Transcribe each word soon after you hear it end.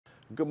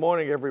Good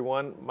morning,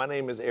 everyone. My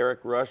name is Eric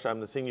Rush. I'm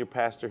the senior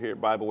pastor here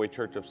at Bible Way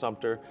Church of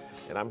Sumter,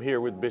 and I'm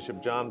here with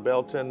Bishop John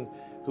Belton,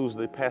 who's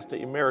the pastor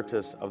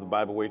emeritus of the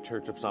Bible Way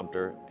Church of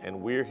Sumter,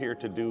 and we're here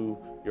to do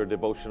your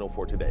devotional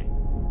for today.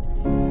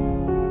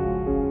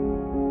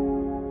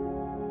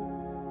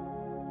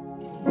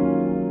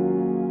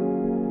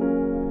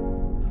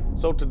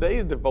 So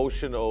today's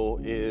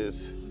devotional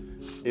is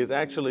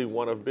actually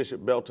one of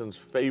Bishop Belton's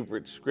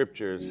favorite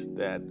scriptures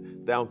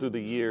that down through the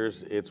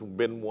years, it's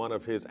been one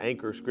of his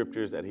anchor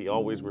scriptures that he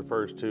always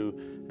refers to.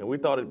 And we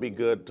thought it'd be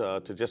good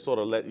to just sort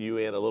of let you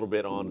in a little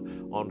bit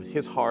on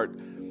his heart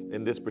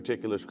in this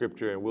particular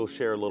scripture, and we'll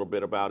share a little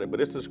bit about it.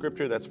 But it's a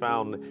scripture that's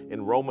found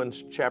in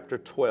Romans chapter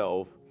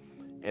 12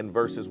 and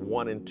verses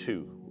 1 and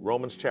 2.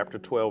 Romans chapter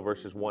 12,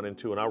 verses 1 and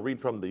 2. And I'll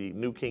read from the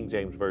New King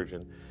James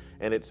Version.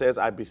 And it says,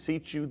 "I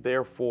beseech you,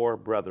 therefore,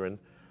 brethren,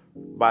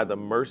 by the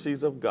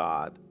mercies of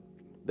God,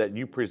 that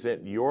you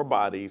present your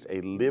bodies a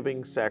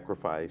living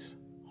sacrifice,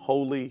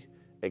 holy,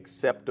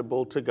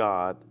 acceptable to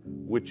God,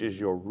 which is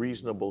your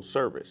reasonable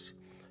service."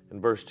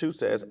 And verse 2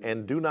 says,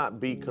 "And do not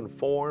be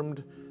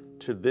conformed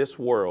to this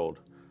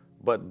world,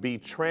 but be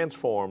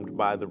transformed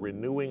by the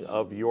renewing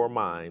of your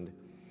mind,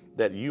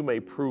 that you may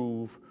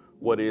prove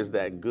what is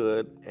that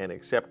good and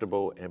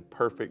acceptable and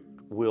perfect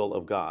will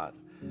of God."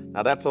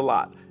 Now that's a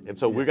lot, and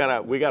so we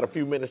got a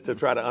few minutes to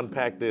try to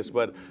unpack this.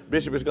 But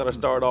Bishop is going to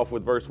start off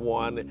with verse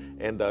 1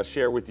 and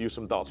share with you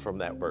some thoughts from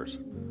that verse.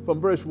 From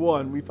verse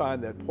 1, we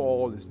find that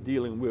Paul is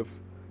dealing with,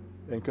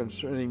 and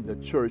concerning the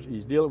church,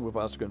 he's dealing with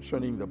us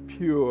concerning the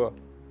pure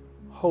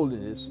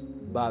holiness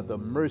by the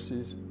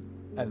mercies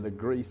and the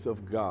grace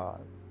of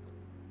God.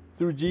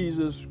 Through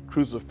Jesus'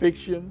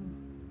 crucifixion,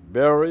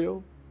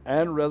 burial,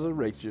 and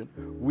resurrection,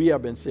 we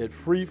have been set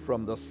free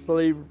from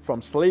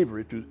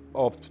slavery to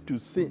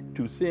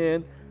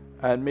sin,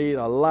 and made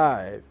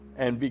alive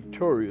and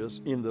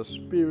victorious in the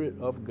Spirit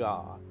of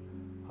God.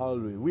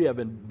 Hallelujah. We have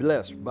been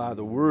blessed by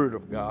the Word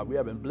of God. We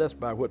have been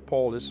blessed by what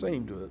Paul is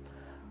saying to us.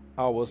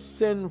 Our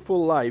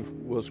sinful life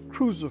was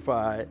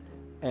crucified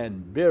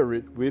and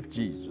buried with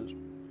Jesus.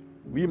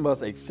 We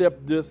must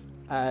accept this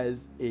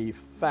as a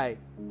fact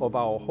of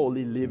our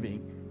holy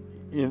living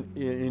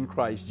in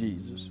Christ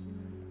Jesus.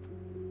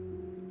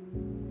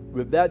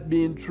 With that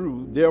being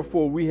true,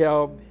 therefore we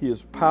have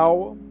His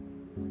power,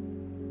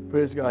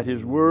 praise God,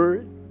 His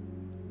Word,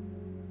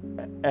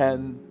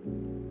 and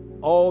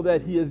all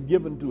that He has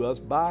given to us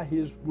by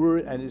His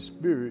Word and His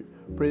Spirit,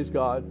 praise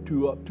God,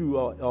 to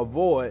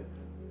avoid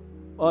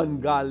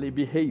ungodly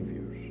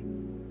behaviors.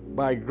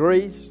 By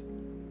grace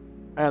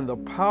and the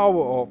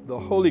power of the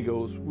Holy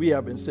Ghost, we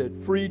have been set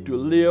free to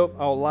live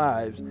our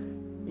lives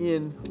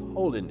in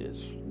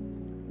holiness.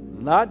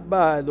 Not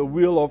by the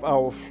will of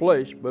our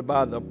flesh, but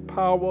by the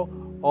power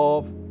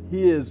of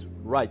His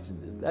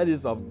righteousness. That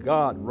is, of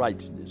God's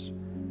righteousness.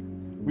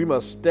 We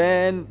must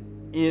stand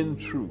in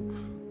truth.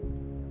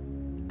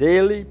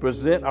 Daily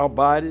present our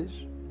bodies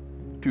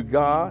to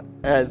God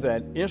as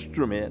an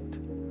instrument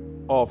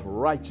of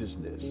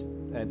righteousness.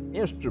 An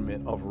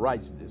instrument of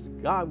righteousness.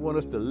 God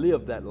wants us to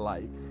live that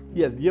life. He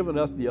has given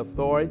us the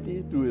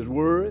authority through His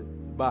Word,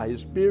 by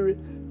His Spirit,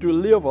 to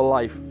live a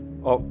life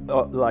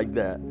like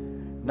that.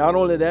 Not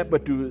only that,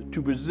 but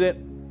to present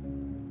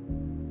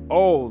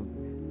all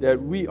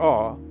that we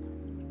are,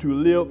 to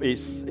live a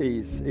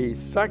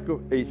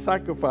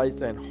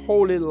sacrifice and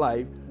holy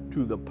life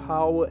through the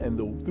power and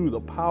the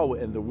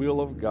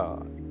will of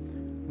God.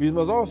 We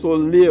must also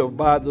live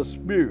by the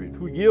Spirit,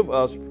 who give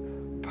us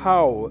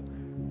power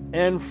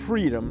and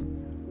freedom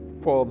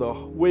through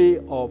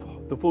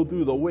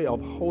the way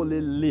of holy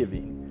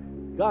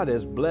living. God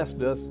has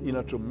blessed us in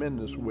a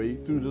tremendous way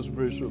through this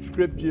verse of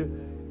Scripture.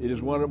 It is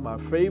one of my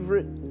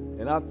favorite,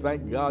 and I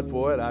thank God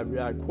for it.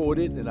 I quote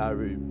it and I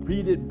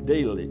read it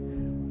daily.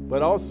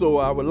 But also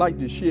I would like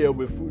to share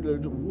with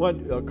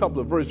a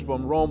couple of verses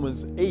from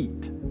Romans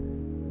 8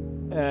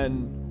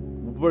 and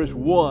verse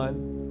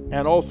 1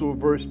 and also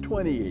verse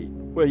 28,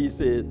 where he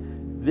says,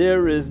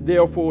 "There is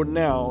therefore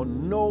now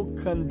no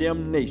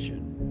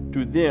condemnation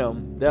to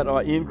them that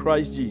are in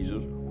Christ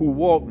Jesus, who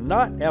walk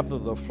not after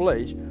the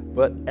flesh,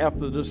 but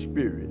after the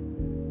Spirit."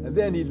 And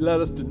then he let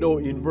us to know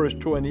in verse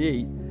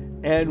 28,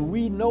 "And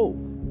we know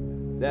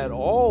that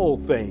all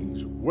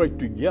things work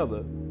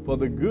together for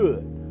the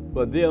good,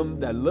 for them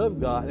that love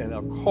God and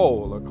are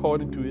called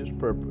according to His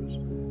purpose."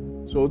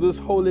 So this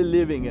holy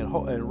living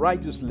and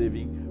righteous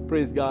living,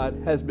 praise God,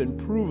 has been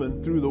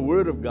proven through the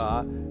Word of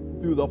God,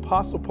 through the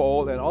Apostle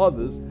Paul and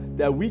others,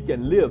 that we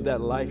can live that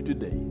life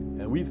today.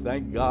 And we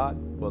thank God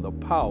for the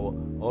power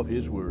of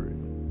His Word.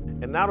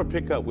 And now to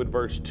pick up with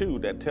verse 2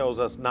 that tells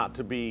us not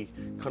to be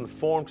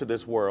conformed to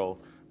this world,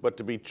 but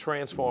to be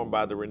transformed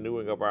by the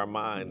renewing of our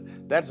mind.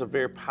 That's a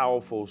very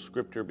powerful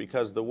scripture,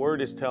 because the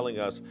Word is telling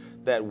us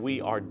that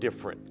we are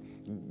different.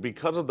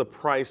 Because of the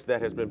price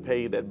that has been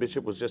paid that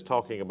Bishop was just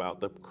talking about,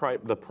 the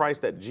price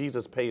that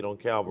Jesus paid on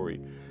Calvary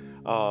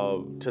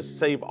to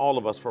save all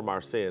of us from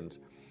our sins,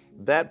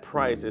 that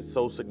price is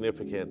so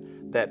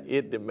significant that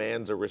it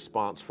demands a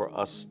response for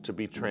us to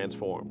be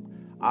transformed.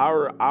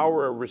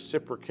 Our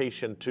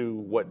reciprocation to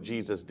what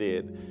Jesus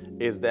did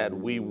is that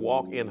we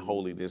walk in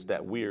holiness,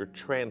 that we are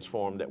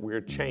transformed, that we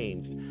are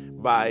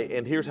changed by,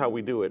 and here's how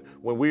we do it.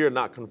 When we are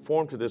not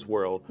conformed to this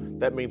world,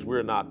 that means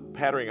we're not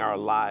patterning our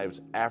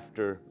lives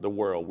after the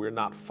world. We're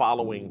not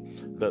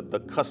following the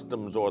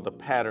customs or the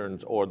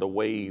patterns or the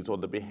ways or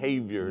the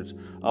behaviors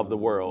of the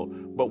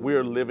world, but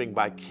we're living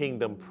by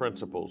kingdom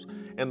principles.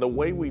 And the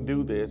way we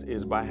do this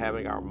is by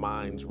having our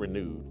minds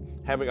renewed,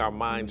 having our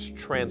minds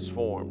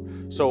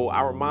transformed. So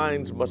our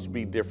minds must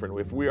be different.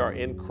 If we are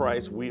in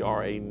Christ, we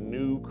are a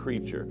new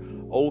creature.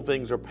 Old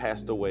things are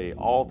passed away.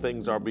 All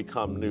things are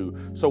become new.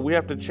 So we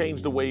have to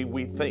change the way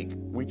we think.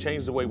 We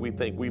change the way we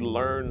think. We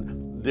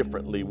learn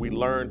differently. We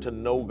learn to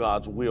know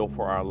God's will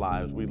for our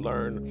lives. We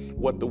learn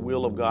what the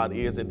will of God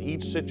is in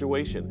each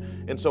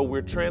situation. And so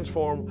we're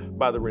transformed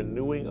by the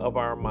renewing of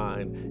our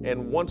mind.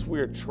 And once we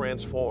are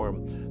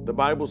transformed, the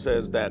Bible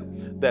says that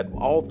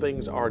all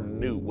things are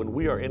new. When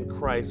we are in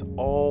Christ,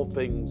 all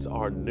things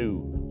are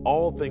new.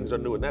 All things are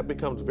new. And that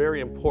becomes very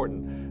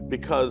important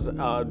because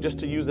just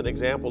to use an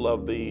example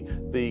of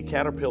the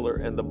caterpillar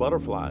and the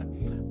butterfly,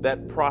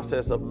 that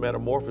process of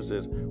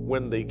metamorphosis,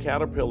 when the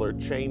caterpillar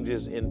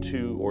changes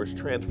into or is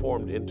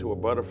transformed into a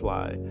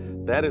butterfly,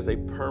 that is a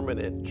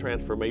permanent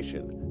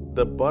transformation.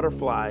 The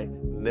butterfly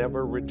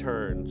never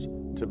returns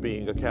to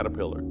being a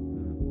caterpillar.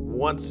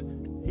 Once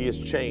he is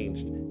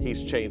changed,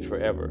 he's changed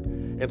forever.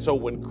 And so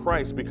when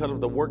Christ, because of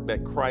the work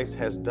that Christ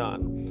has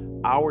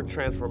done, our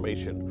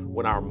transformation,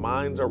 when our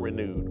minds are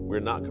renewed, we're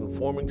not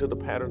conforming to the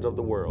patterns of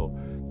the world,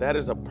 that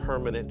is a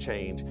permanent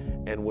change.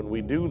 And when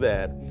we do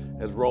that,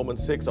 as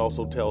Romans 6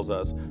 also tells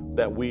us,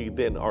 that we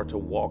then are to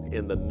walk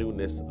in the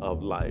newness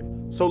of life.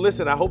 So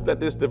listen, I hope that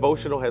this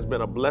devotional has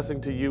been a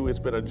blessing to you. It's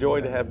been a joy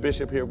to have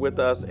Bishop here with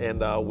us,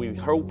 and we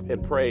hope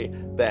and pray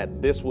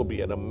that this will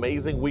be an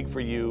amazing week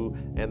for you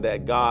and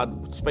that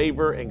God's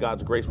favor and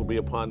God's grace will be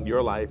upon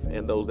your life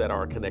and those that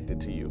are connected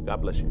to you.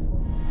 God bless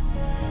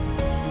you.